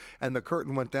encore, and the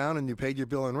curtain went down, and you paid your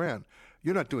bill and ran.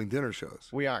 You're not doing dinner shows.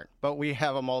 We aren't, but we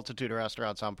have a multitude of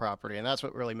restaurants on property, and that's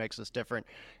what really makes us different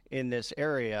in this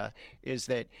area, is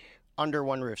that under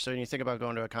one roof. So when you think about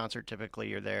going to a concert, typically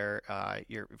you're there.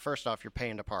 You're first off, you're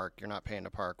paying to park. You're not paying to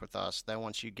park with us. Then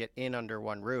once you get in under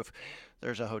one roof,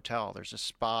 there's a hotel, there's a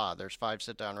spa, there's 5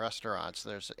 sit-down restaurants,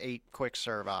 there's 8 quick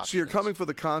serve options. So you're coming for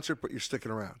the concert, but you're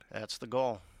sticking around. That's the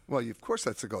goal. Well, of course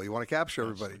that's the goal. You want to capture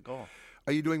everybody. That's the goal.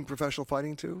 Are you doing professional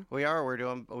fighting too? We are.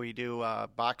 We do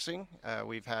boxing.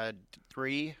 We've had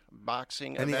 3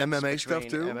 boxing Any events MMA stuff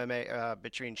too? MMA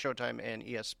between Showtime and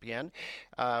ESPN.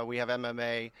 We have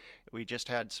MMA. We just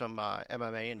had some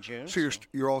MMA in June. So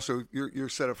you're also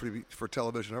set up for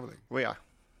television and everything. We are.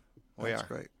 That's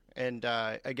great. And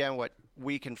again, what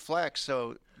we can flex.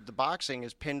 So the boxing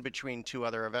is pinned between 2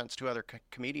 other events, 2 other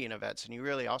comedian events, and you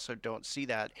really also don't see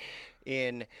that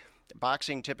in.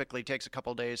 Boxing typically takes a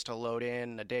couple days to load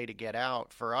in, a day to get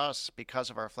out. For us, because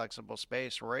of our flexible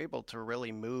space, we're able to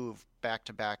really move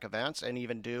back-to-back events and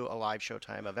even do a live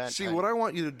Showtime event. See, what I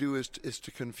want you to do is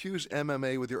to confuse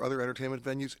MMA with your other entertainment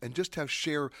venues and just have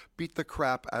Cher beat the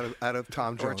crap out of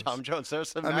Tom Jones. Or Tom Jones. There's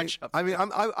some matchup.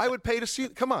 I would pay to see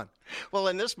it. Come on. Well,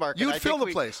 in this market, you'd fill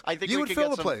the place. I think you we would could fill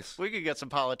get the place. We could get some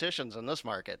politicians in this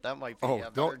market. That might be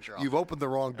a better draw. You've opened the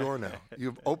wrong door now.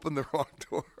 You've opened the wrong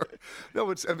door. No,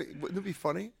 wouldn't it be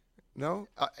funny? No?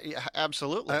 Yeah,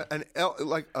 absolutely.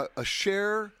 Like a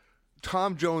Cher,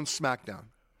 Tom Jones SmackDown.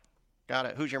 Got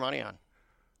it. Who's your money on?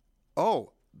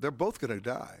 Oh, they're both going to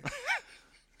die.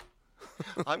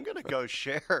 I'm going to go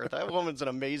Cher. That woman's in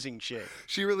amazing shape.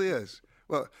 She really is.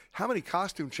 Well, how many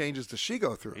costume changes does she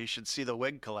go through? You should see the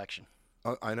wig collection.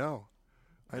 I know.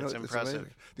 It's impressive.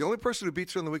 Amazing. The only person who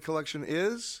beats her in the wig collection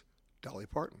is Dolly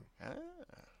Parton.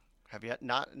 Have yet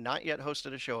not yet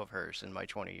hosted a show of hers in my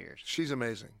 20 years. She's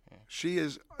amazing. Yeah. She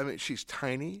is. I mean, she's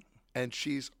tiny and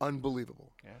she's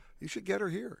unbelievable. Yeah. You should get her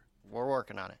here. We're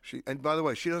working on it. And by the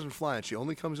way, she doesn't fly in. She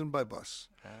only comes in by bus.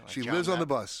 Like she John lives on Matt. the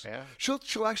bus. Yeah.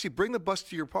 She'll actually bring the bus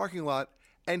to your parking lot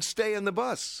and stay in the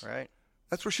bus. Right.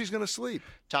 That's where she's going to sleep.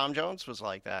 Tom Jones was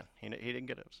like that. He didn't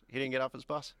get off his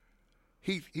bus.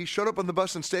 He showed up on the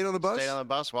bus and stayed on the bus? Stayed on the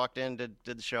bus, walked in, did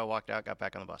the show, walked out, got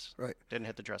back on the bus. Right. Didn't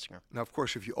hit the dressing room. Now, of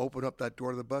course, if you open up that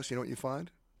door to the bus, you know what you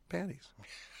find? Panties.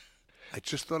 I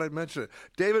just thought I'd mention it.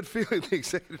 David Feely, the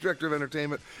Executive Director of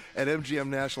Entertainment at MGM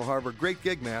National Harbor. Great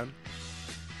gig, man.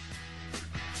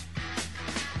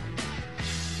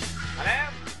 Hello?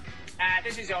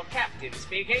 This is your captain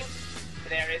speaking.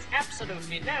 There is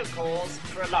absolutely no cause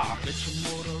for alarm. Get your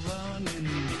motor running.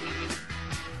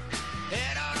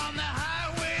 Head out on the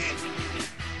highway,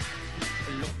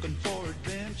 looking for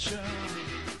adventure.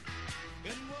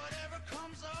 And whatever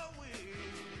comes our way.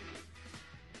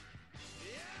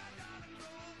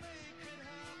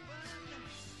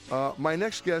 My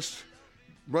next guest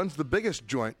runs the biggest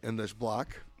joint in this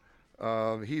block.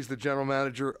 He's the general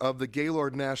manager of the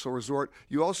Gaylord National Resort.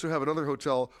 You also have another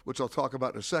hotel, which I'll talk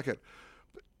about in a second.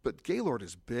 But Gaylord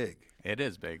is big. It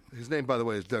is big. His name, by the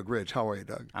way, is Doug Ridge. How are you,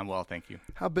 Doug? I'm well, thank you.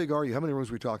 How big are you? How many rooms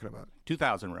are we talking about?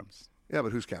 2,000 rooms. Yeah,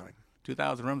 but who's counting?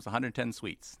 2,000 rooms, 110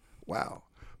 suites. Wow.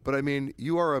 But, I mean,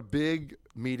 you are a big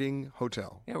meeting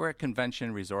hotel. Yeah, we're a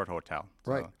convention resort hotel.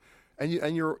 So. Right.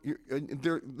 And you're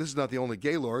this is not the only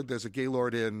Gaylord. There's a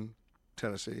Gaylord in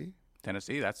Tennessee.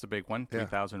 Tennessee, that's the big one,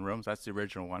 3,000 rooms. That's the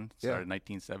original one. Started in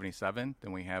 1977.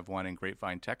 Then we have one in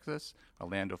Grapevine, Texas,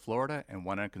 Orlando, Florida, and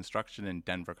one in construction in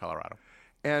Denver, Colorado.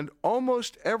 And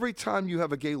almost every time you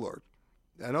have a Gaylord,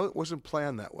 I know it wasn't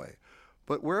planned that way,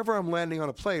 but wherever I'm landing on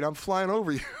a plane, I'm flying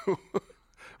over you,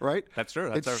 right? That's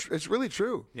true. It's really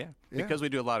true. Yeah. Because we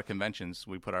do a lot of conventions,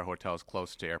 we put our hotels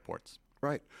close to airports.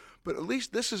 Right. But at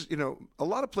least this is, a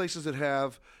lot of places that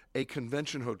have a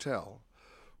convention hotel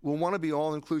will want to be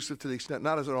all-inclusive to the extent,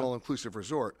 not as an all-inclusive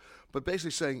resort, but basically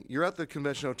saying you're at the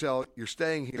convention hotel, you're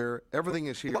staying here, everything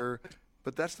is here,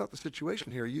 but that's not the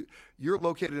situation here. You're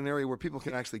located in an area where people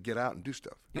can actually get out and do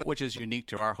stuff. Yeah, which is unique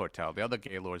to our hotel. The other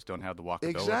Gaylords don't have the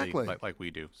walkability like we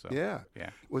do. So Yeah.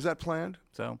 Was that planned?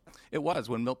 So it was.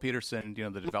 When Milt Peterson,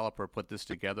 the developer, put this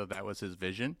together, that was his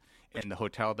vision. And the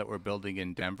hotel that we're building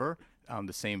in Denver,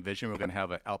 the same vision. We're going to have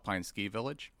an alpine ski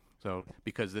village. So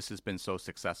because this has been so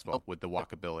successful with the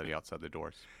walkability outside the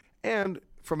doors. And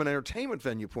from an entertainment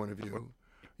venue point of view,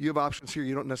 you have options here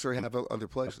you don't necessarily have other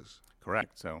places.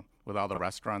 Correct. So with all the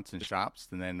restaurants and shops,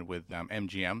 and then with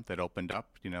MGM that opened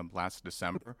up, last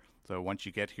December. So once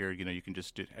you get here, you can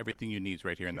just do everything you need is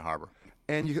right here in the harbor.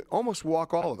 And you can almost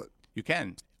walk all of it. You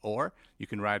can. Or you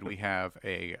can ride. We have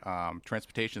a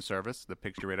transportation service that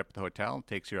picks you right up at the hotel,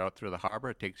 takes you out through the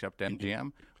harbor, takes you up to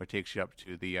MGM, or takes you up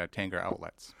to the Tanger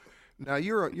outlets. Now,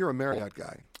 you're a Marriott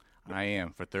guy. I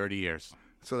am for 30 years.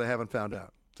 So they haven't found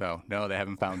out. So, no, they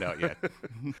haven't found out yet.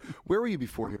 Where were you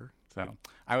before here? So,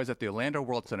 I was at the Orlando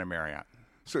World Center Marriott.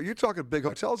 So you're talking big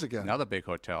hotels again. Another big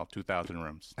hotel, 2,000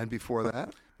 rooms. And before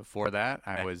that? Before that,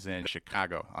 I was in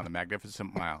Chicago on the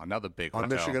Magnificent Mile, another big on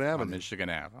hotel. Michigan Avenue. On Michigan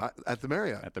Ave. At the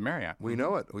Marriott. At the Marriott. We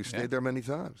know it. We stayed there many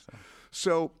times.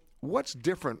 So what's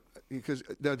different? Because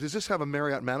now, does this have a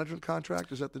Marriott management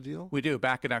contract? Is that the deal? We do.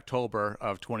 Back in October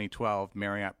of 2012,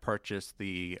 Marriott purchased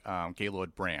the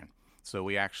Gaylord brand. So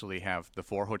we actually have the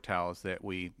 4 hotels that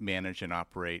we manage and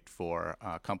operate for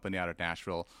a company out of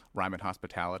Nashville, Ryman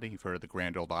Hospitality. You've heard of the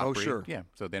Grand Ole Opry? Oh, sure. Yeah,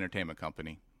 so the entertainment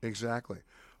company. Exactly.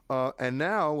 And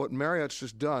now what Marriott's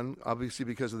just done, obviously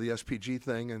because of the SPG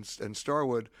thing and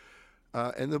Starwood,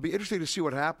 and it'll be interesting to see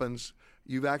what happens.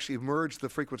 You've actually merged the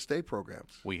frequent stay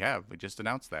programs. We have. We just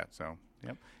announced that. So,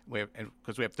 yep.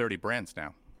 Because we have 30 brands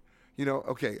now. You know,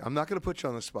 okay, I'm not going to put you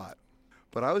on the spot.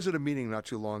 But I was at a meeting not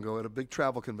too long ago at a big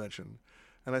travel convention,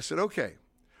 and I said, okay,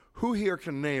 who here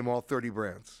can name all 30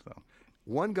 brands? So,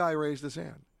 one guy raised his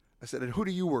hand. I said, and who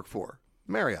do you work for?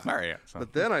 Marriott. Marriott. So.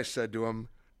 But then I said to him,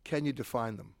 can you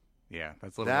define them? Yeah,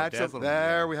 that's a little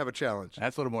there we have a challenge.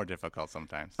 That's a little more difficult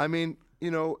sometimes. I mean,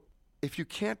 you know, if you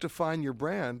can't define your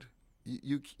brand,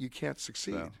 you can't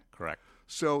succeed. So, correct.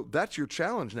 So that's your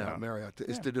challenge now, Marriott,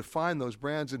 is to define those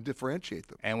brands and differentiate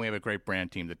them. And we have a great brand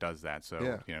team that does that.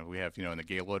 So, you know, we have, in the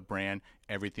Gaylord brand,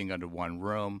 everything under one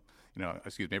room,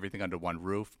 everything under one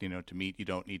roof. To meet, you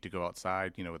don't need to go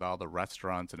outside, with all the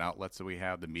restaurants and outlets that we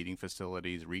have, the meeting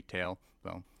facilities, retail.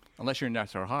 So, unless you're in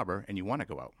Nassau Harbor and you want to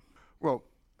go out. Well,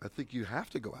 I think you have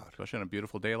to go out. Especially on a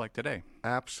beautiful day like today.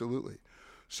 Absolutely.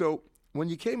 So, when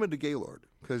you came into Gaylord,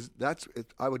 because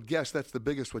I would guess that's the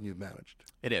biggest one you've managed.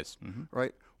 It is. Mm-hmm.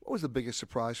 Right? What was the biggest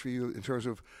surprise for you in terms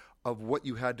of what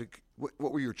you had to,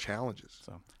 what were your challenges?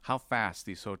 So how fast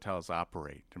these hotels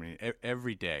operate. I mean,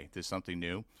 every day there's something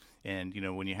new. And,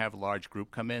 when you have a large group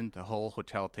come in, the whole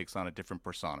hotel takes on a different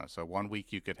persona. So one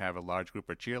week you could have a large group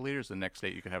of cheerleaders. The next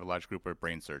day you could have a large group of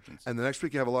brain surgeons. And the next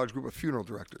week you have a large group of funeral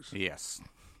directors. Yes.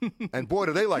 And boy,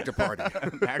 do they like to party.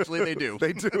 Actually, they do.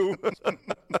 They do.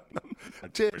 A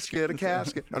tisket, a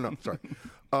casket. Oh, no, sorry.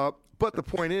 But the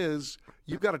point is,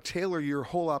 you've got to tailor your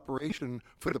whole operation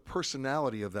for the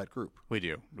personality of that group. We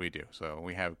do. So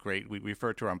we have we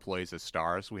refer to our employees as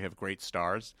stars. We have great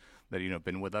stars that,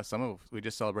 been with us. We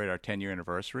just celebrated our 10-year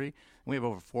anniversary. And we have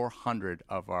over 400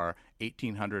 of our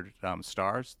 1,800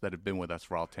 stars that have been with us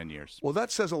for all 10 years. Well,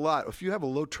 that says a lot. If you have a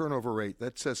low turnover rate,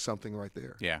 that says something right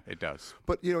there. Yeah, it does.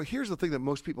 But, here's the thing that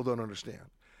most people don't understand.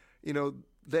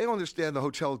 They understand the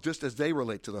hotel just as they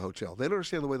relate to the hotel. They don't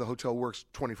understand the way the hotel works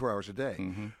 24 hours a day.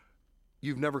 Mm-hmm.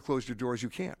 You've never closed your doors. You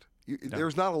can't.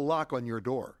 There's not a lock on your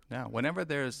door. No. Whenever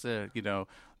there's,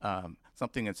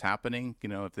 something that's happening,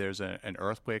 if there's an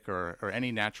earthquake or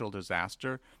any natural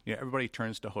disaster, everybody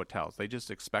turns to hotels. They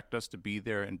just expect us to be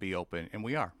there and be open, and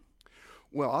we are.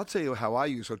 Well, I'll tell you how I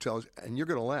use hotels, and you're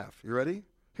going to laugh. You ready?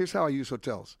 Here's how I use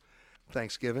hotels: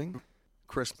 Thanksgiving,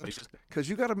 Christmas, because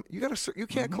you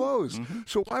can't close. Mm-hmm.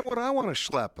 So why would I want to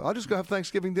schlep? I'll just go have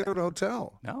Thanksgiving dinner at a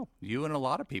hotel. No, you and a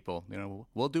lot of people.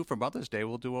 We'll do for Mother's Day.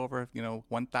 We'll do over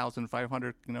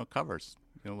 1,500 covers.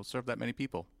 We'll serve that many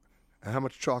people. And how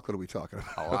much chocolate are we talking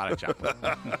about? A lot of chocolate.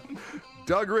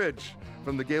 Doug Ridge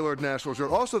from the Gaylord National Resort,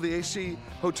 also the AC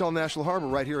Hotel National Harbor,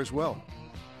 right here as well.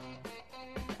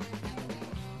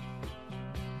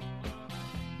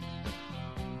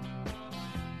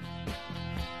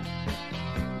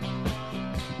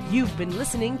 You've been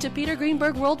listening to Peter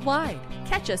Greenberg Worldwide.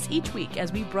 Catch us each week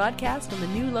as we broadcast from a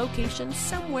new location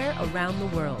somewhere around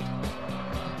the world.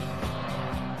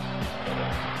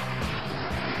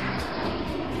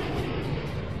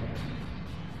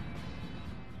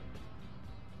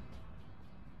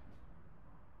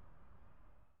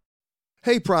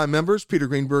 Hey, Prime members, Peter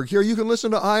Greenberg here. You can listen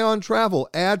to Ion Travel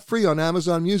ad-free on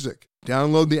Amazon Music.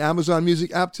 Download the Amazon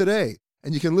Music app today,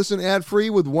 and you can listen ad-free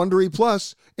with Wondery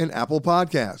Plus in Apple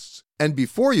Podcasts. And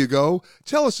before you go,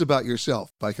 tell us about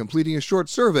yourself by completing a short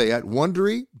survey at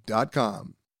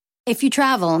Wondery.com. If you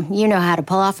travel, you know how to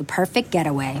pull off a perfect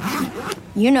getaway.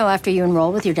 After you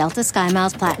enroll with your Delta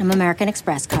SkyMiles Platinum American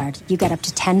Express card, you get up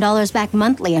to $10 back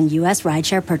monthly on U.S.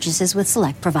 rideshare purchases with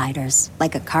select providers,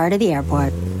 like a car to the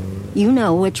airport. You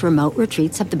know which remote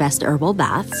retreats have the best herbal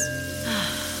baths,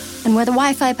 and where the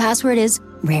Wi-Fi password is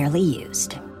rarely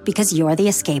used. Because you're the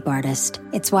escape artist.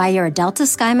 It's why you're a Delta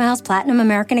SkyMiles Platinum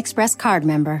American Express card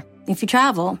member. If you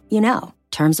travel, you know.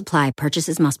 Terms apply.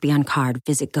 Purchases must be on card.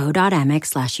 Visit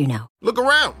go.amex/you-know. Look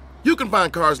around. You can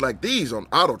find cars like these on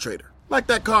AutoTrader. Like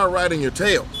that car right in your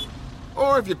tail.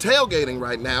 Or if you're tailgating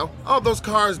right now, all those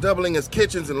cars doubling as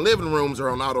kitchens and living rooms are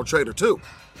on AutoTrader too.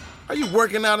 Are you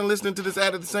working out and listening to this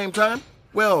ad at the same time?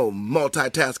 Well,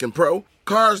 multitasking pro,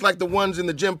 cars like the ones in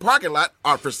the gym parking lot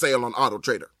are for sale on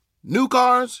AutoTrader. New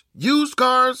cars, used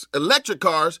cars, electric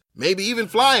cars, maybe even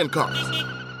flying cars.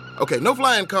 Okay, no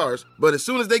flying cars, but as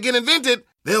soon as they get invented,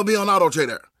 they'll be on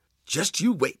AutoTrader. Just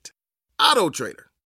you wait. AutoTrader.